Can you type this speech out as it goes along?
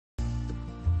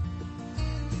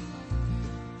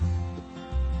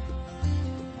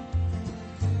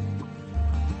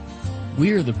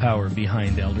We're the power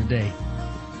behind Elder Day,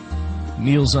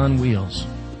 Meals on Wheels,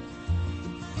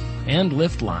 and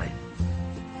Liftline.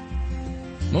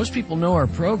 Most people know our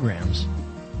programs,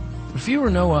 but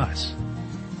fewer know us.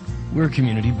 We're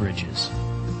Community Bridges,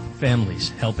 families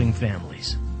helping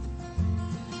families.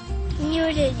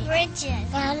 Community Bridges,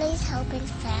 families helping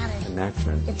families.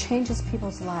 Connection. It changes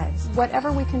people's lives.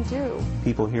 Whatever we can do.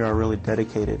 People here are really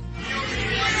dedicated.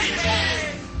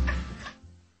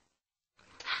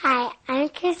 Hi, I'm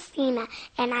Christina,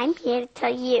 and I'm here to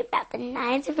tell you about the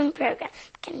 9 different programs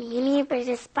Community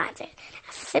Bridges sponsored.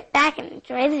 Now sit back and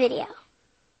enjoy the video.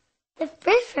 The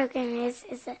first program is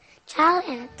a child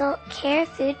and adult care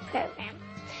food program.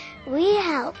 We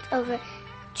helped over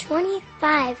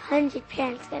 2,500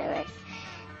 parents go to work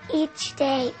each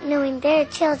day knowing their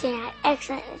children had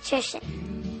excellent nutrition.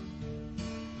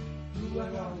 Who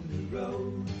are on the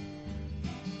road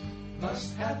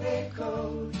must have a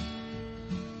code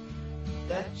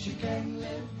that you can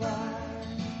live by,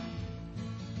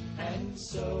 and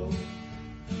so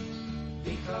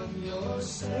become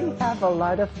yourself. We have a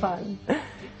lot of fun.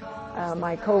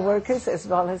 My co-workers, as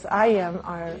well as I am,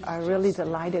 are really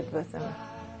delighted with them.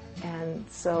 And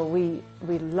so we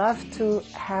love to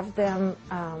have them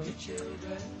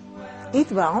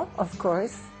eat well, of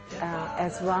course,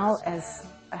 as well as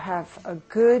have a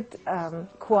good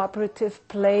cooperative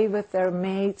play with their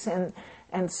mates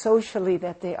and socially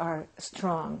that they are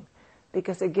strong,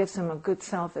 because it gives them a good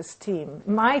self-esteem.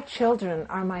 My children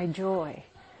are my joy,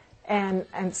 and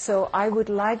so I would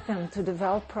like them to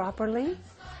develop properly,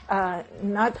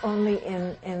 not only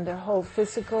in their whole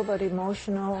physical but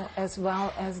emotional, as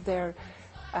well as their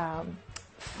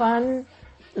fun,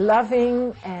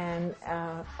 loving, and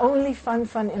only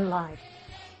fun in life.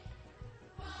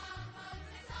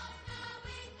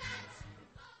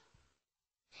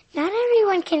 Not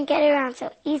everyone can get around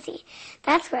so easy.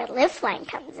 That's where Liftline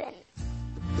comes in.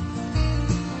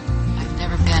 I've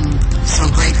never been so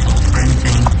grateful for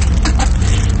anything.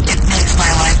 It makes my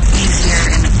life easier,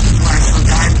 and the people are so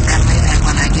darn friendly that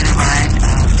when I get a ride,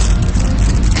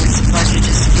 it's a pleasure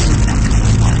just to be with them for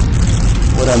the morning.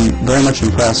 What I'm very much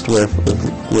impressed with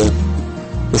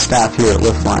the staff here at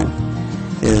Liftline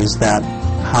is that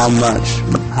how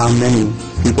many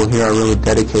people here are really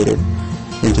dedicated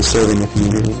into serving the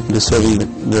community, into serving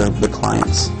the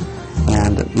clients,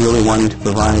 and really wanting to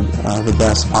provide the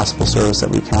best possible service that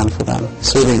we can for them.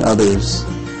 Serving others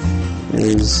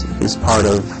is part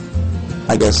of,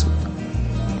 I guess,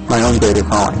 my own greater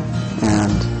calling.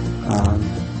 And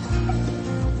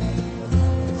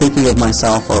thinking of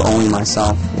myself or only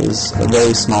myself is a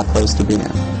very small place to be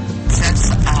in. Since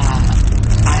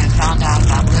I found out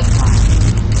about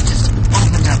Liftline, it's just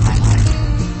opened up my life.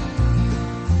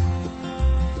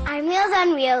 Our Meals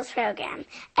on Wheels program.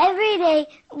 Every day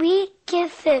we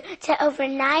give food to over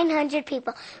 900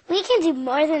 people. We can do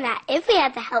more than that if we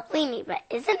have the help we need, but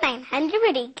isn't 900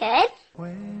 pretty good?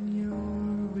 When you're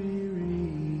weary,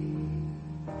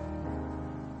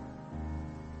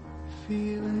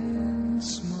 feeling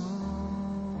small,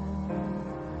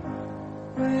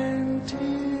 when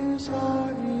tears are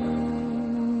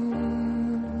in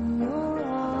your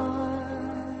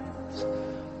eyes,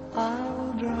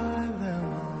 I'll dry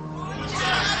them all.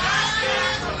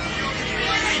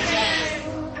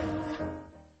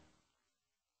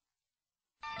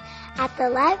 At the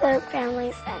Live Oak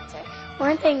Family Center,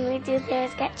 one thing we do there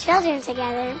is get children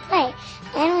together and play.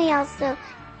 And we also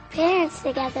parents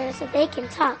together so they can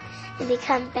talk and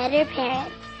become better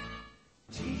parents.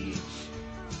 Teach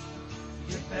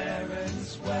your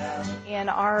parents well. In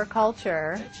our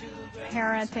culture,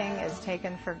 parenting is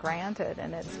taken for granted,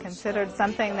 and it's considered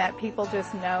something that people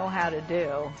just know how to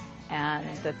do and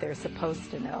that they're supposed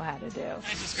to know how to do.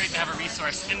 It's just great to have a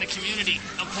resource in the community,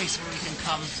 a place where we can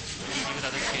come and be with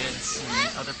other kids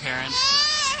and other parents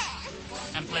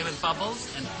and play with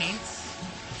bubbles and paints.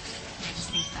 I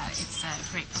just think that it's a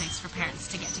great place for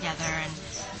parents to get together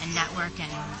and network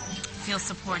and feel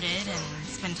supported and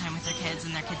spend time with their kids,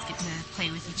 and their kids get to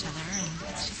play with each other,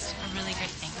 and it's just a really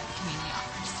great thing that the community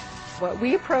offers. What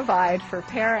we provide for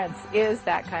parents is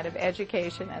that kind of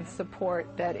education and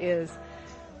support that is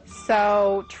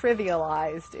so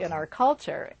trivialized in our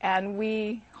culture, and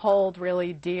we hold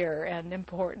really dear and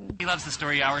important. He loves the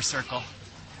story hour circle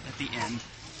at the end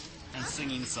and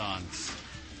singing songs.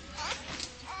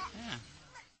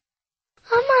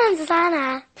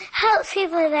 Manzana helps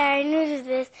people that are new to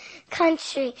this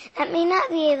country that may not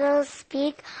be able to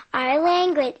speak our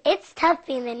language. It's tough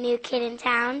being the new kid in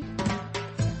town.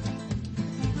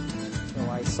 So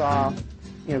I saw,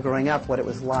 growing up what it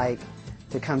was like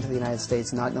to come to the United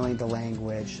States not knowing the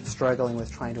language, struggling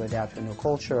with trying to adapt to a new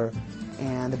culture,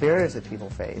 and the barriers that people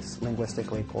face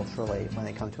linguistically, culturally, when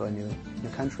they come to a new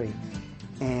country.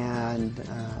 And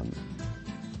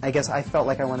I guess I felt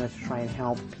like I wanted to try and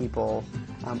help people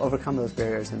overcome those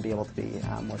barriers and be able to be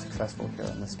more successful here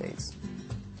in the States.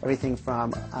 Everything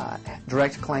from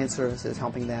direct client services,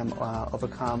 helping them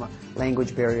overcome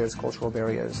language barriers, cultural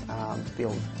barriers, to be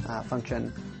able to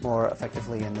function more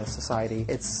effectively in this society.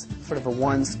 It's sort of a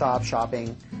one-stop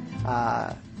shopping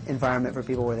environment for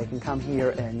people where they can come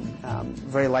here and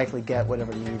very likely get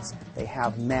whatever needs they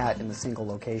have met in a single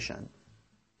location.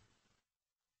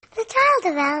 The Child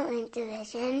Development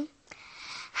Division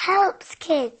helps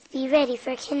kids be ready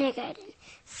for kindergarten.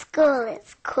 School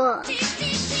is cool.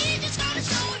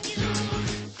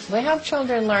 We help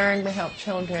children learn, we help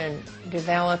children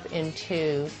develop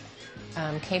into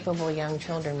capable young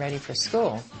children ready for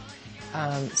school.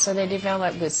 So they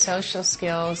develop good social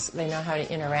skills, they know how to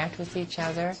interact with each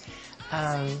other.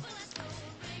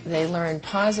 They learn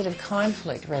positive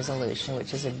conflict resolution,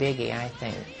 which is a biggie, I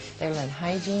think. They learn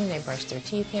hygiene, they brush their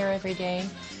teeth here every day,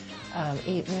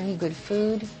 eat really good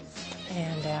food,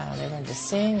 and they learn to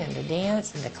sing and to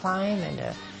dance and to climb and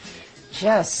to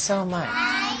just so much.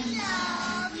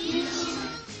 I love you.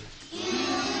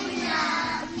 You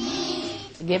love me.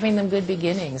 Giving them good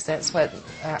beginnings, that's what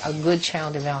a good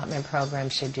child development program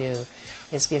should do,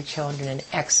 is give children an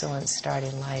excellent start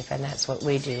in life, and that's what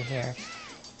we do here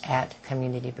at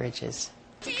Community Bridges.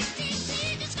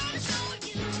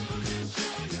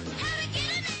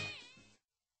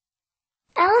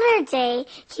 Elder Day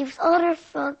keeps older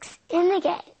folks in the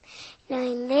game,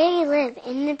 knowing they live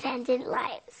independent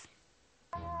lives.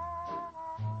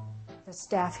 The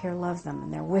staff here love them,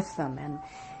 and they're with them,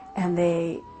 and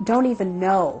they don't even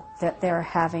know that they're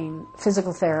having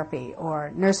physical therapy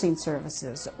or nursing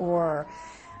services or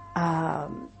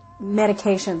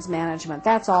medications management.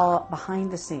 That's all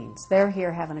behind the scenes. They're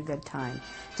here having a good time.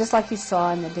 Just like you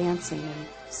saw in the dancing and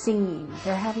singing.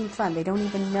 They're having fun. They don't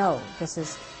even know this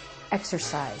is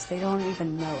exercise. They don't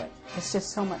even know it. It's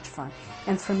just so much fun.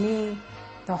 And for me,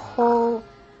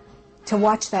 to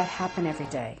watch that happen every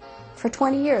day for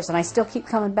 20 years, and I still keep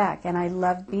coming back, and I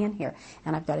love being here.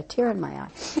 And I've got a tear in my eye.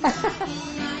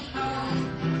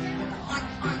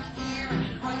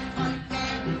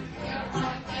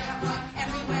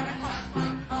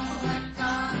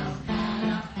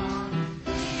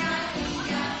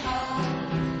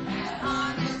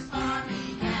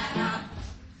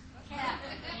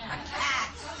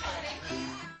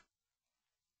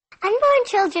 Unborn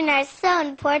children are so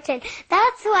important.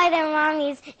 That's why their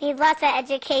mommies need lots of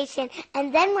education.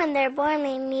 And then when they're born,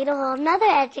 they need a whole nother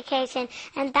education.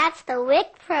 And that's the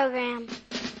WIC program.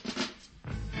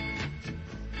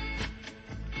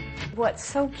 What's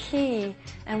so key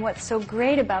and what's so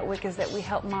great about WIC is that we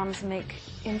help moms make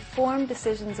informed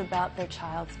decisions about their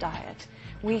child's diet.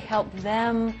 We help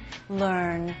them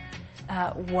learn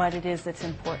what it is that's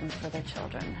important for their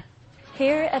children.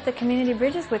 Here at the Community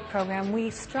Bridges WIC program, we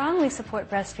strongly support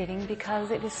breastfeeding because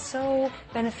it is so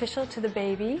beneficial to the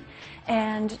baby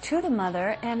and to the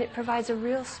mother, and it provides a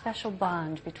real special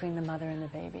bond between the mother and the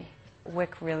baby.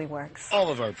 WIC really works. All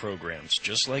of our programs,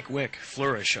 just like WIC,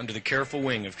 flourish under the careful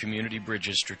wing of Community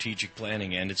Bridges strategic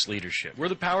planning and its leadership. We're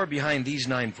the power behind these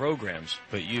 9 programs,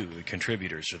 but you, the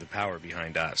contributors, are the power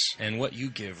behind us. And what you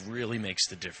give really makes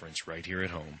the difference right here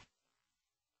at home.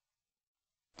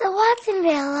 The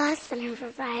Watsonville Law Center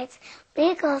provides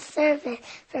legal service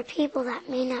for people that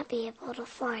may not be able to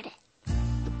afford it.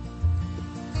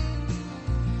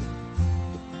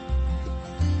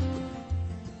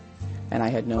 And I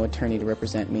had no attorney to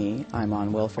represent me. I'm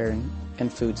on welfare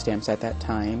and food stamps at that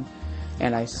time,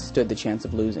 and I stood the chance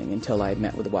of losing until I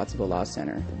met with the Watsonville Law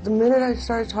Center. The minute I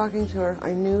started talking to her,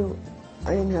 I knew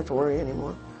I didn't have to worry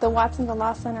anymore. The Watsonville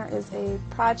Law Center is a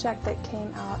project that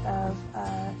came out of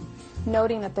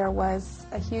noting that there was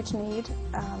a huge need,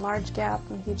 a large gap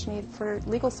and a huge need for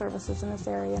legal services in this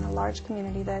area, in a large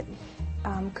community that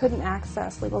couldn't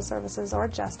access legal services or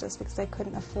justice because they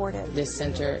couldn't afford it. This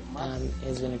center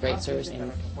has been a great service,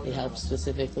 and it helps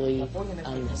specifically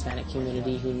the Hispanic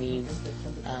community who needs,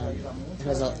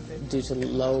 due to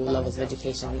low levels of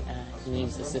education,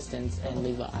 needs assistance and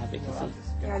legal advocacy.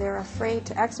 They're afraid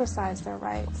to exercise their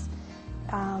rights,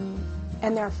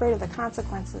 and they're afraid of the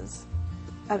consequences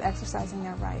of exercising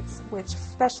their rights, which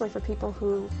especially for people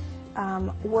who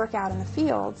work out in the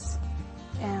fields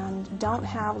and don't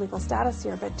have legal status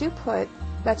here, but do put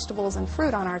vegetables and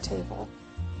fruit on our table.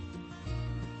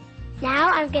 Now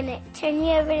I'm going to turn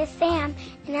you over to Sam,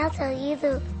 and I'll tell you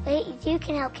the way you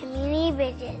can help Community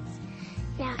Bridges.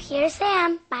 Now here's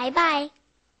Sam. Bye-bye.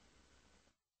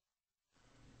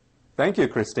 Thank you,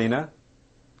 Christina.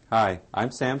 Hi,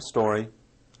 I'm Sam Story.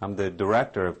 I'm the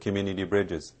Director of Community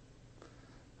Bridges.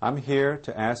 I'm here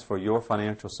to ask for your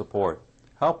financial support.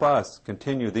 Help us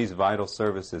continue these vital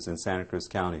services in Santa Cruz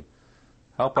County.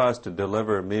 Help us to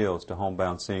deliver meals to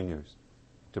homebound seniors,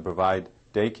 to provide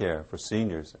daycare for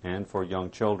seniors and for young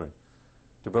children,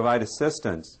 to provide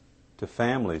assistance to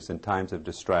families in times of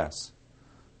distress.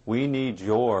 We need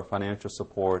your financial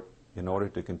support in order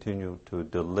to continue to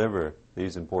deliver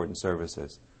these important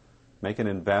services. Make an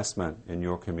investment in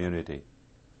your community.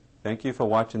 Thank you for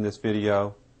watching this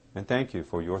video, and thank you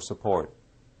for your support.